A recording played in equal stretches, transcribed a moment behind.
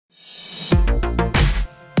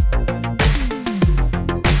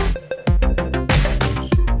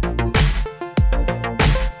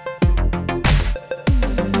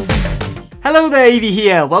Hello there, Evie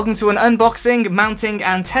here. Welcome to an unboxing, mounting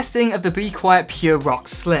and testing of the Be Quiet Pure Rock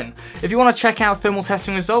Slim. If you want to check out thermal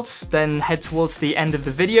testing results, then head towards the end of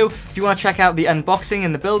the video. If you want to check out the unboxing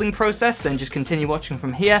and the building process, then just continue watching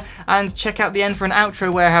from here and check out the end for an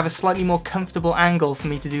outro where I have a slightly more comfortable angle for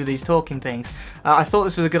me to do these talking things. I thought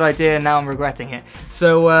this was a good idea and now I'm regretting it.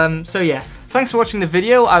 So yeah. Thanks for watching the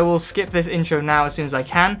video. I will skip this intro now as soon as I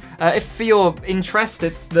can. If for your interest,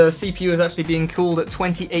 the CPU is actually being cooled at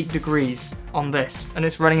 28 degrees on this, and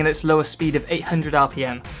it's running at its lowest speed of 800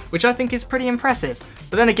 RPM, which I think is pretty impressive.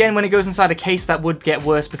 But then again, when it goes inside a case, that would get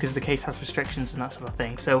worse because the case has restrictions and that sort of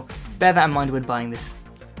thing. So bear that in mind when buying this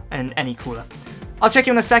and any cooler. I'll check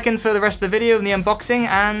you in a second for the rest of the video and the unboxing,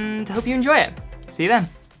 and hope you enjoy it. See you then.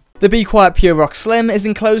 The Be Quiet Pure Rock Slim is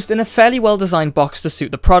enclosed in a fairly well designed box to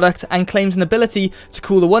suit the product and claims an ability to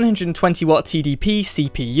cool a 120 watt TDP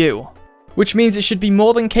CPU, which means it should be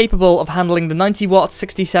more than capable of handling the 90 watt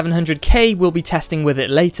 6700K we'll be testing with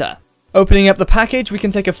it later. Opening up the package, we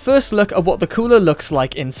can take a first look at what the cooler looks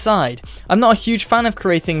like inside. I'm not a huge fan of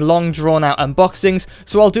creating long drawn out unboxings,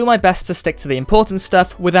 so I'll do my best to stick to the important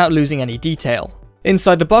stuff without losing any detail.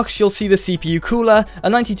 Inside the box, you'll see the CPU cooler, a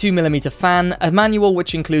 92mm fan, a manual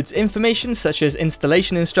which includes information such as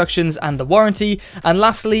installation instructions and the warranty, and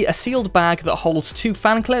lastly, a sealed bag that holds 2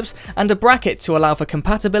 fan clips and a bracket to allow for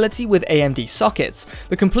compatibility with AMD sockets.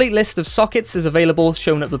 The complete list of sockets is available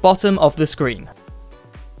shown at the bottom of the screen.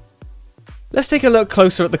 Let's take a look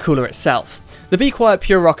closer at the cooler itself. The Be Quiet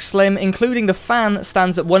Pure Rock Slim, including the fan,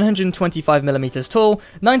 stands at 125mm tall,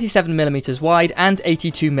 97mm wide, and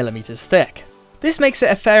 82mm thick. This makes it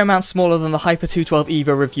a fair amount smaller than the Hyper 212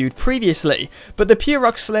 Evo reviewed previously, but the Pure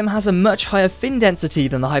Rock Slim has a much higher fin density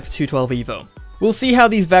than the Hyper 212 Evo. We'll see how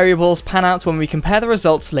these variables pan out when we compare the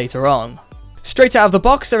results later on. Straight out of the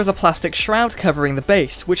box, there is a plastic shroud covering the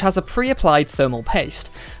base, which has a pre-applied thermal paste.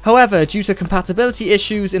 However, due to compatibility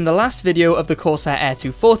issues in the last video of the Corsair Air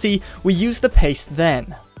 240, we used the paste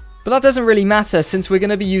then. But that doesn't really matter since we're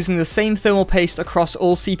going to be using the same thermal paste across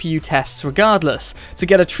all CPU tests regardless, to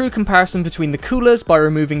get a true comparison between the coolers by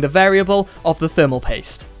removing the variable of the thermal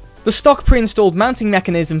paste. The stock pre-installed mounting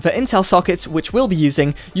mechanism for Intel sockets, which we'll be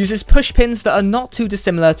using, uses push pins that are not too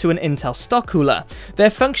dissimilar to an Intel stock cooler.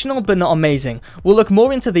 They're functional but not amazing. We'll look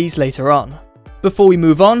more into these later on. Before we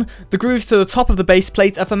move on, the grooves to the top of the base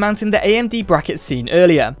plate are for mounting the AMD bracket seen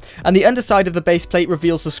earlier, and the underside of the base plate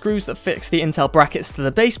reveals the screws that fix the Intel brackets to the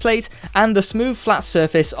base plate and the smooth flat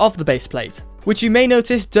surface of the base plate, which you may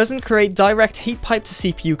notice doesn't create direct heat pipe to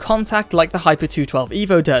CPU contact like the Hyper 212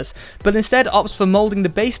 Evo does, but instead opts for molding the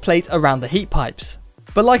base plate around the heat pipes.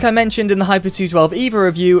 But like I mentioned in the Hyper 212 Evo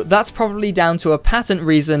review, that's probably down to a patent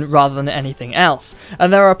reason rather than anything else,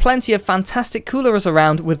 and there are plenty of fantastic coolers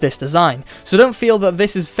around with this design, so don't feel that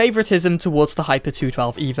this is favoritism towards the Hyper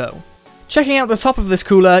 212 Evo. Checking out the top of this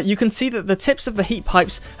cooler, you can see that the tips of the heat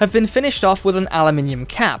pipes have been finished off with an aluminium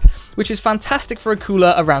cap, which is fantastic for a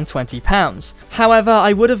cooler around £20. However,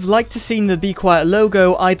 I would have liked to see the Be Quiet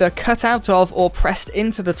logo either cut out of or pressed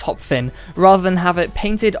into the top fin, rather than have it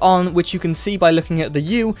painted on, which you can see by looking at the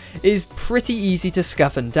U, is pretty easy to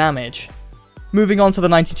scuff and damage. Moving on to the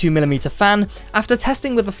 92mm fan, after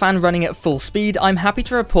testing with the fan running at full speed, I'm happy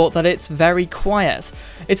to report that it's very quiet.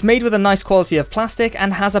 It's made with a nice quality of plastic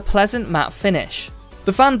and has a pleasant matte finish.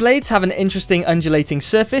 The fan blades have an interesting undulating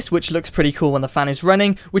surface which looks pretty cool when the fan is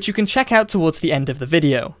running, which you can check out towards the end of the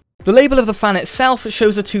video. The label of the fan itself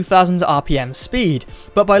shows a 2000 RPM speed,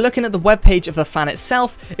 but by looking at the webpage of the fan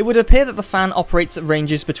itself, it would appear that the fan operates at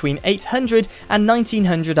ranges between 800 and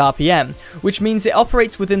 1900 RPM, which means it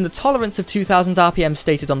operates within the tolerance of 2000 RPM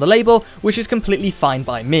stated on the label, which is completely fine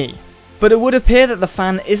by me. But it would appear that the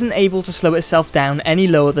fan isn't able to slow itself down any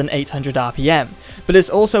lower than 800 RPM, but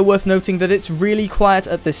it's also worth noting that it's really quiet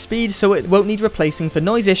at this speed, so it won't need replacing for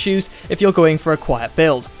noise issues if you're going for a quiet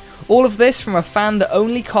build. All of this from a fan that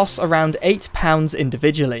only costs around £8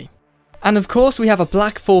 individually. And of course we have a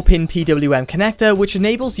black 4-pin Pwm connector which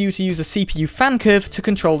enables you to use a CPU fan curve to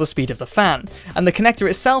control the speed of the fan, and the connector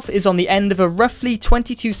itself is on the end of a roughly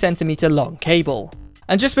 22cm long cable.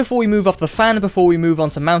 And just before we move off the fan, before we move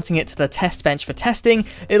on to mounting it to the test bench for testing,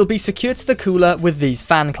 it'll be secured to the cooler with these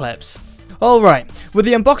fan clips. Alright, with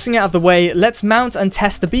the unboxing out of the way, let's mount and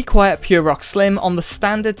test the Be Quiet Pure Rock Slim on the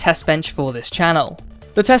standard test bench for this channel.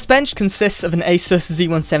 The test bench consists of an Asus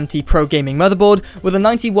Z170 Pro gaming motherboard with a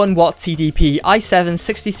 91 watt TDP i7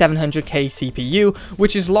 6700K CPU,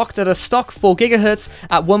 which is locked at a stock 4GHz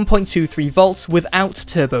at 1.23 volts without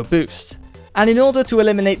turbo boost. And in order to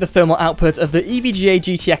eliminate the thermal output of the EVGA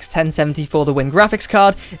GTX 1070 for the Win graphics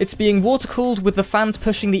card, it's being water-cooled with the fans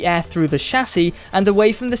pushing the air through the chassis and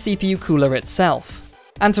away from the CPU cooler itself.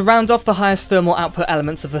 And to round off the highest thermal output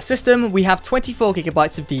elements of the system, we have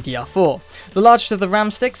 24GB of DDR4. The largest of the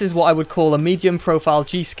RAM sticks is what I would call a medium profile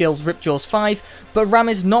G-Skilled Ripjaws 5, but RAM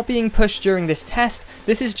is not being pushed during this test.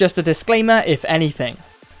 This is just a disclaimer if anything.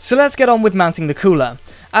 So let's get on with mounting the cooler.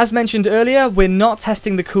 As mentioned earlier, we're not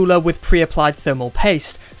testing the cooler with pre-applied thermal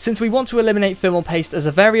paste. Since we want to eliminate thermal paste as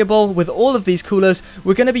a variable with all of these coolers,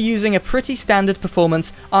 we're going to be using a pretty standard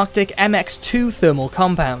performance Arctic MX2 thermal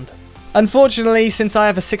compound. Unfortunately, since I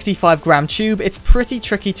have a 65g tube, it's pretty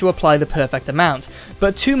tricky to apply the perfect amount,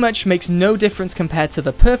 but too much makes no difference compared to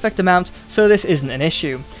the perfect amount, so this isn't an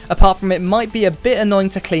issue, apart from it might be a bit annoying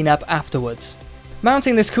to clean up afterwards.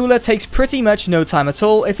 Mounting this cooler takes pretty much no time at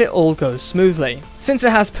all if it all goes smoothly. Since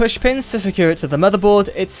it has push pins to secure it to the motherboard,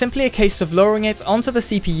 it's simply a case of lowering it onto the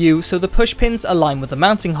CPU so the push pins align with the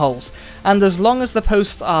mounting holes, and as long as the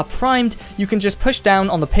posts are primed, you can just push down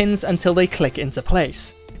on the pins until they click into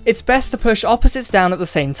place. It's best to push opposites down at the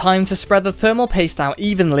same time to spread the thermal paste out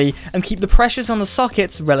evenly and keep the pressures on the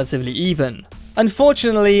sockets relatively even.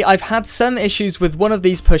 Unfortunately, I've had some issues with one of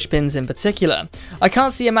these push pins in particular. I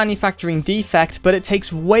can't see a manufacturing defect, but it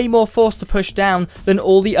takes way more force to push down than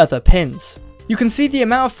all the other pins. You can see the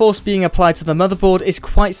amount of force being applied to the motherboard is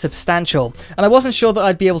quite substantial, and I wasn't sure that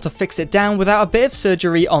I'd be able to fix it down without a bit of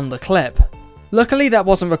surgery on the clip. Luckily that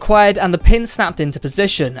wasn't required and the pin snapped into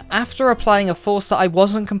position, after applying a force that I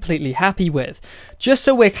wasn't completely happy with. Just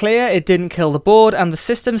so we're clear, it didn't kill the board and the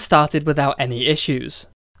system started without any issues.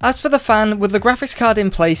 As for the fan, with the graphics card in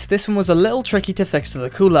place, this one was a little tricky to fix to the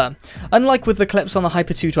cooler. Unlike with the clips on the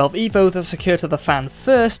Hyper 212 Evo that secure to the fan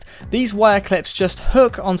first, these wire clips just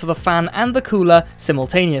hook onto the fan and the cooler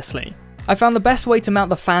simultaneously. I found the best way to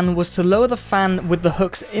mount the fan was to lower the fan with the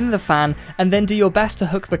hooks in the fan and then do your best to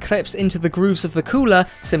hook the clips into the grooves of the cooler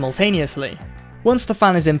simultaneously. Once the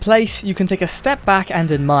fan is in place, you can take a step back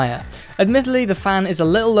and admire. Admittedly, the fan is a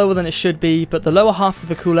little lower than it should be, but the lower half of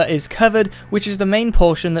the cooler is covered, which is the main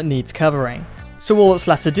portion that needs covering. So all that's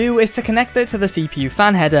left to do is to connect it to the CPU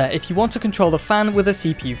fan header if you want to control the fan with a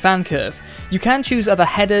CPU fan curve. You can choose other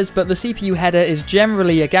headers, but the CPU header is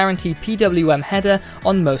generally a guaranteed PWM header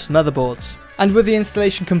on most motherboards. And with the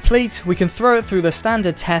installation complete, we can throw it through the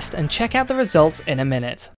standard test and check out the results in a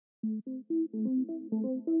minute.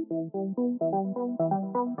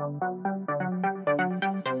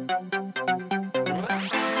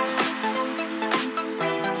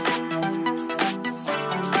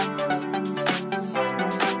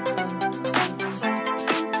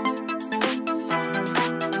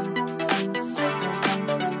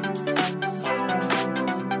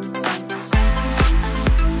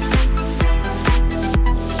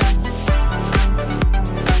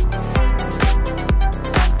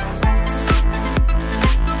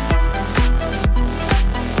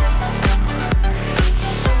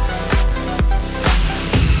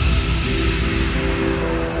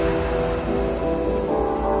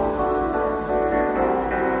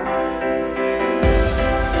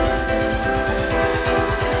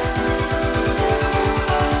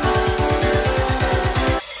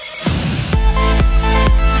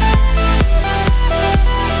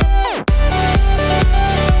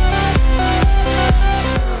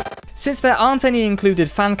 Since there aren't any included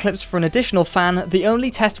fan clips for an additional fan, the only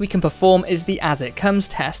test we can perform is the as it comes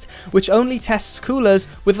test, which only tests coolers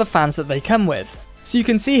with the fans that they come with. So you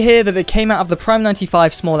can see here that it came out of the Pwm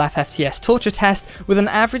 95 small FFTS torture test with an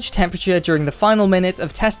average temperature during the final minute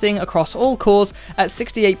of testing across all cores at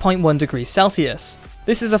 68.1 degrees Celsius.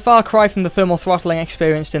 This is a far cry from the thermal throttling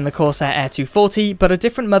experienced in the Corsair Air 240, but a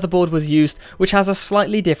different motherboard was used which has a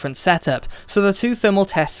slightly different setup, so the two thermal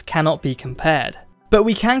tests cannot be compared. But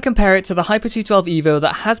we can compare it to the Hyper 212 Evo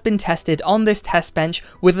that has been tested on this test bench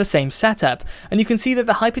with the same setup, and you can see that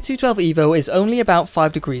the Hyper 212 Evo is only about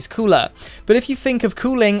 5 degrees cooler. But if you think of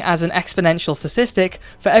cooling as an exponential statistic,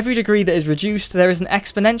 for every degree that is reduced, there is an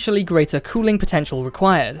exponentially greater cooling potential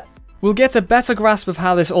required. We'll get a better grasp of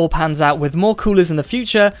how this all pans out with more coolers in the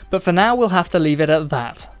future, but for now we'll have to leave it at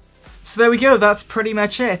that. So there we go, that's pretty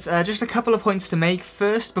much it. Just a couple of points to make.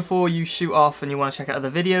 First, before you shoot off and you want to check out other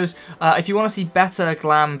videos, if you want to see better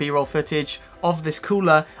glam B-roll footage of this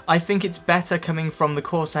cooler, I think it's better coming from the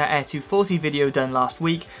Corsair Air 240 video done last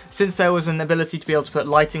week, since there was an ability to be able to put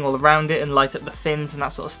lighting all around it and light up the fins and that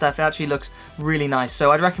sort of stuff. It actually looks really nice,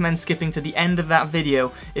 so I'd recommend skipping to the end of that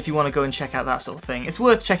video if you want to go and check out that sort of thing. It's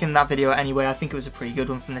worth checking that video anyway. I think it was a pretty good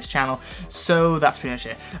one from this channel, so that's pretty much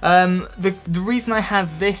it. The reason I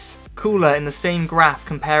have this cooler in the same graph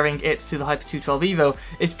comparing it to the Hyper 212 Evo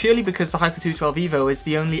is purely because the Hyper 212 Evo is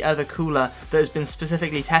the only other cooler that has been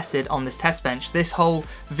specifically tested on this test bench. This whole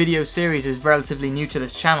video series is relatively new to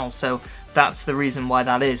this channel, so That's the reason why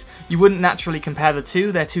that is. You wouldn't naturally compare the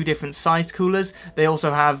two. They're two different sized coolers. They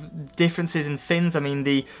also have differences in fins. I mean,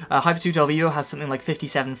 the Hyper 212 Evo has something like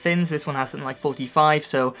 57 fins. This one has something like 45.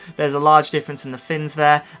 So there's a large difference in the fins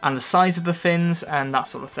there and the size of the fins and that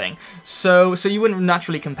sort of thing. So you wouldn't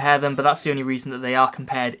naturally compare them, but that's the only reason that they are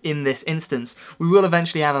compared in this instance. We will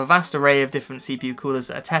eventually have a vast array of different CPU coolers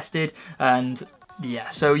that are tested, and yeah,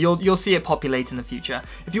 so you'll see it populate in the future.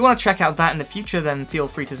 If you want to check out that in the future, then feel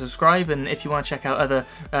free to subscribe, and if you want to check out other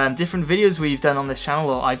different videos we've done on this channel,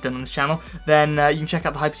 or I've done on this channel, then you can check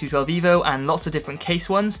out the Hyper 212 Evo and lots of different case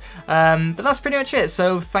ones. But that's pretty much it,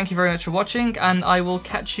 so thank you very much for watching, and I will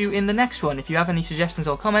catch you in the next one. If you have any suggestions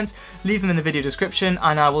or comments, leave them in the video description,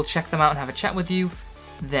 and I will check them out and have a chat with you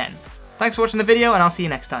then. Thanks for watching the video, and I'll see you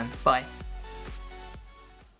next time. Bye.